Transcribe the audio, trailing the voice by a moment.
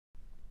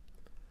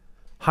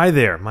Hi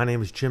there, my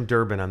name is Jim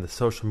Durbin. I'm the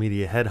social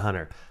media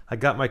headhunter. I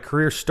got my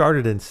career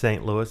started in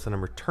St. Louis and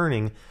I'm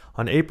returning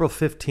on April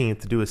 15th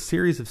to do a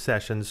series of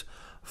sessions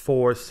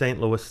for St.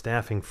 Louis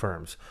staffing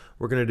firms.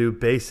 We're going to do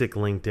basic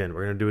LinkedIn.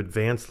 We're going to do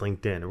advanced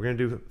LinkedIn. We're going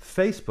to do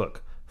Facebook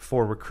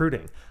for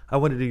recruiting. I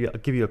wanted to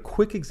give you a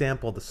quick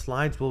example of the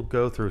slides we'll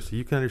go through so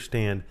you can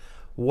understand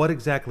what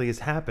exactly has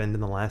happened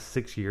in the last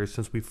 6 years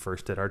since we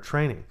first did our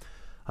training.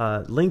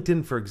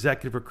 LinkedIn for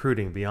executive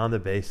recruiting, beyond the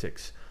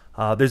basics.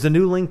 There's a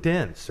new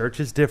LinkedIn. Search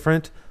is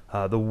different.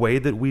 The way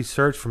that we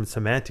search from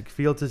semantic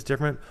fields is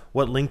different.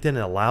 What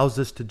LinkedIn allows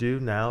us to do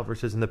now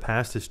versus in the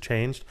past has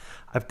changed.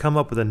 I've come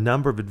up with a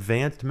number of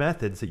advanced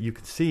methods that you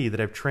can see that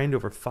I've trained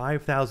over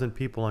 5,000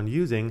 people on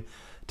using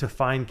to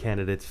find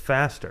candidates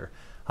faster.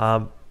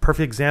 Perfect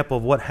example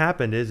of what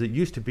happened is it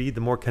used to be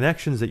the more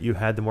connections that you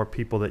had, the more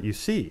people that you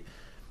see.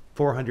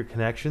 400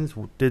 connections,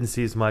 didn't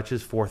see as much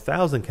as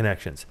 4,000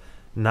 connections.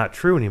 Not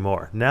true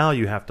anymore. Now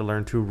you have to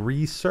learn to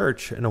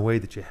research in a way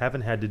that you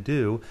haven't had to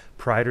do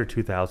prior to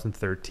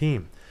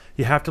 2013.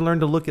 You have to learn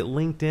to look at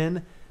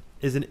LinkedIn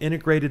as an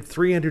integrated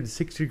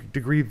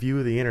 360-degree view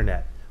of the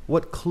internet.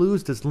 What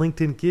clues does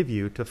LinkedIn give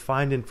you to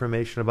find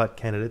information about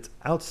candidates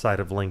outside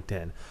of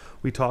LinkedIn?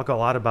 We talk a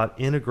lot about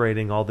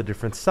integrating all the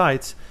different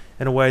sites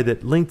in a way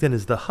that LinkedIn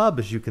is the hub,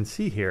 as you can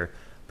see here,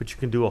 but you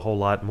can do a whole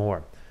lot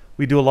more.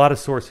 We do a lot of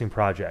sourcing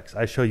projects.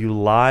 I show you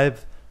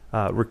live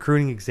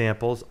recruiting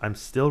examples. I'm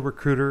still a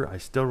recruiter. I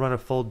still run a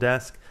full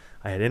desk.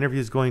 I had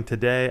interviews going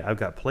today. I've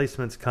got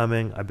placements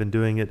coming. I've been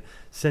doing it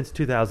since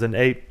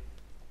 2008.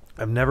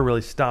 I've never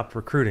really stopped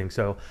recruiting.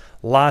 So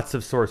lots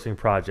of sourcing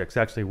projects,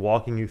 actually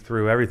walking you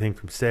through everything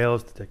from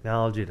sales to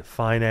technology to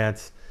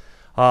finance.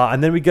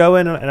 And then we go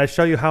in and I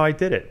show you how I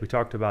did it. We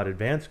talked about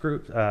advanced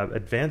groups,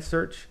 advanced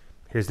search.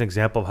 Here's an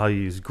example of how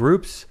you use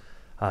groups,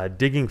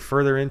 digging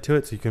further into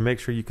it so you can make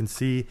sure you can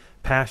see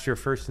past your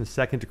first and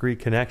second degree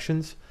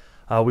connections.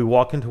 We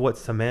walk into what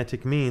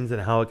semantic means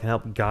and how it can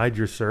help guide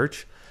your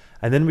search.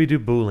 And then we do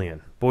Boolean.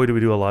 Boy, do we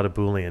do a lot of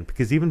Boolean,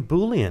 because even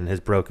Boolean has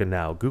broken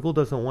now. Google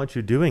doesn't want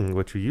you doing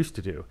what you used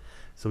to do.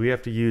 So we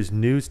have to use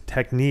new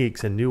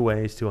techniques and new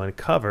ways to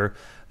uncover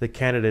the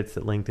candidates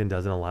that LinkedIn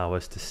doesn't allow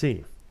us to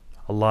see.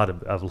 A lot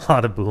of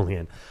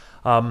Boolean.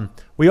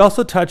 We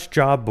also touch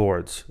job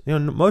boards.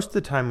 Most of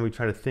the time when we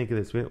try to think of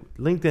this,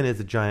 LinkedIn is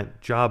a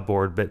giant job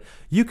board, but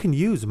you can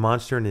use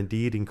Monster and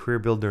Indeed and Career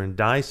Builder and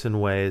Dice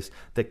in ways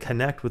that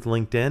connect with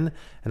LinkedIn,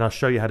 and I'll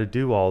show you how to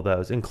do all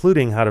those,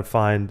 including how to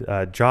find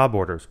job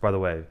orders, by the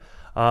way.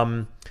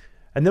 And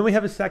then we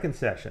have a second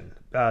session.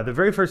 The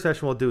very first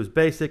session we'll do is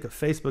basic.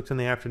 Facebook's in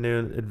the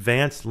afternoon.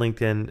 Advanced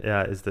LinkedIn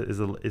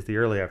is the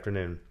early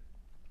afternoon.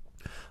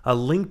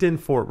 LinkedIn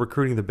for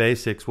recruiting the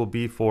basics will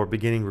be for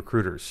beginning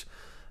recruiters.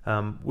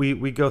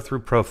 We go through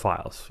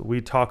profiles.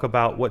 We talk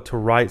about what to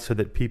write so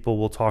that people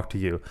will talk to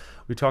you.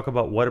 We talk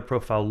about what a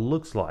profile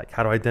looks like,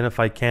 how to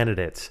identify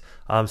candidates,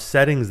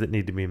 settings that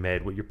need to be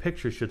made, what your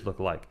picture should look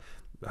like.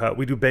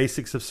 We do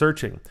basics of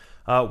searching.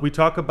 We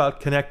talk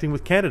about connecting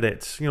with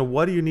candidates.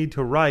 What do you need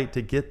to write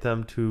to get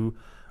them to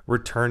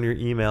return your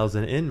emails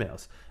and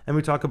in-mails? And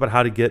we talk about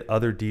how to get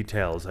other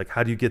details, like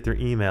how do you get their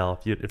email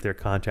if their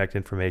contact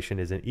information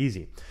isn't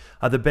easy.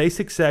 The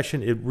basic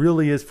session, it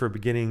really is for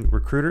beginning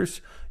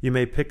recruiters. You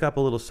may pick up a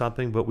little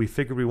something, but we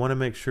figured we want to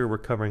make sure we're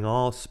covering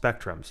all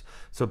spectrums.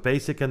 So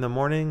basic in the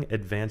morning,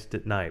 advanced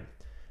at night.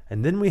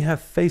 And then we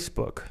have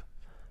Facebook.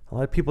 A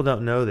lot of people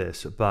don't know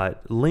this,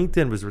 but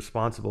LinkedIn was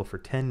responsible for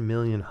 10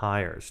 million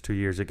hires 2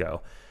 years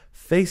ago.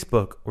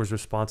 Facebook was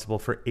responsible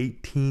for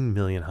 18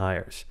 million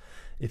hires.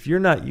 If you're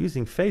not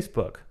using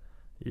Facebook,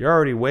 you're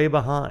already way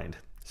behind.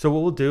 So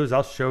what we'll do is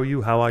I'll show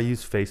you how I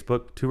use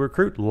Facebook to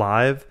recruit,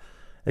 live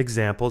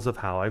examples of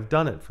how I've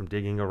done it, from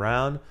digging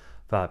around,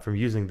 from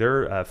using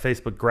their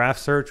Facebook graph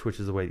search, which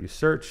is the way you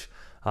search,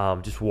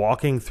 just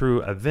walking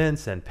through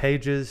events and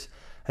pages,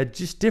 and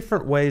just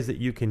different ways that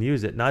you can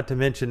use it, not to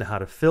mention how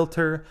to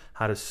filter,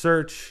 how to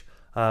search,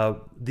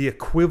 the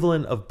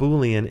equivalent of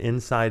Boolean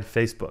inside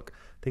Facebook.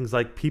 Things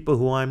like people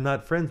who I'm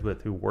not friends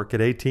with who work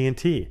at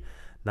AT&T.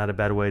 Not a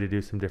bad way to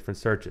do some different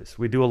searches.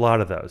 We do a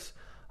lot of those.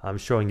 I'm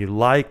showing you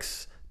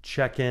likes,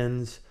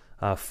 check-ins,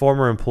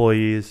 former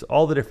employees,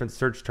 all the different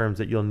search terms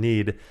that you'll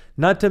need,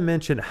 not to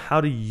mention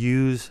how to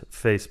use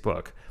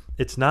Facebook.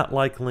 It's not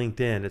like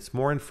LinkedIn. It's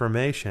more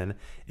information.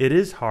 It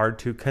is hard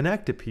to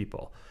connect to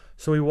people.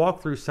 So we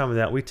walk through some of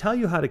that. We tell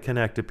you how to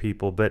connect to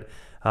people, but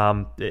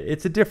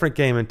it's a different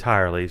game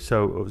entirely.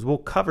 So we'll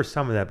cover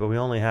some of that, but we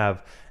only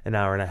have an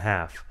hour and a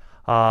half.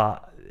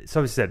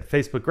 So we said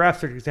Facebook graph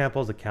search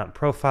examples, account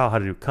profile, how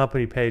to do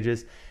company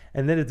pages.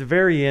 And then at the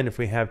very end, if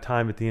we have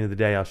time at the end of the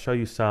day, I'll show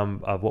you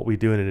some of what we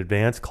do in an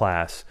advanced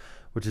class,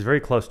 which is very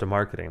close to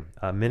marketing.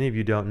 Many of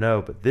you don't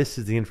know, but this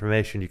is the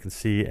information you can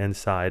see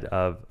inside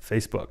of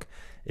Facebook.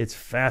 It's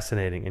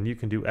fascinating, and you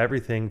can do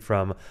everything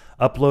from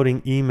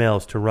uploading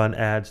emails to run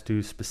ads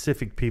to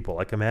specific people.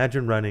 Like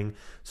imagine running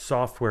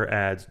software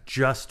ads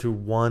just to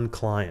one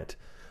client.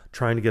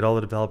 trying to get all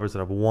the developers that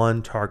have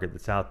one target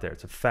that's out there.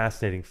 It's a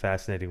fascinating,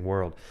 fascinating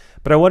world.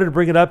 But I wanted to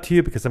bring it up to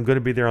you because I'm going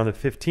to be there on the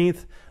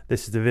 15th.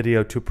 This is the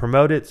video to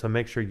promote it, so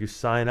make sure you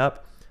sign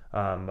up.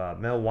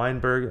 Mel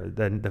Weinberg,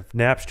 the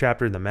NAPS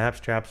chapter, and the MAPS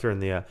chapter,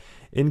 and the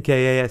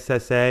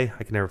NKASSA.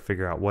 I can never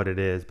figure out what it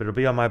is, but it'll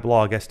be on my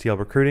blog, STL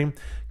Recruiting.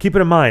 Keep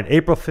it in mind,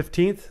 April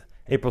 15th,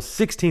 April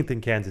 16th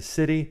in Kansas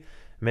City.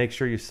 Make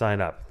sure you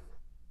sign up.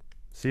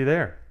 See you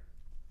there.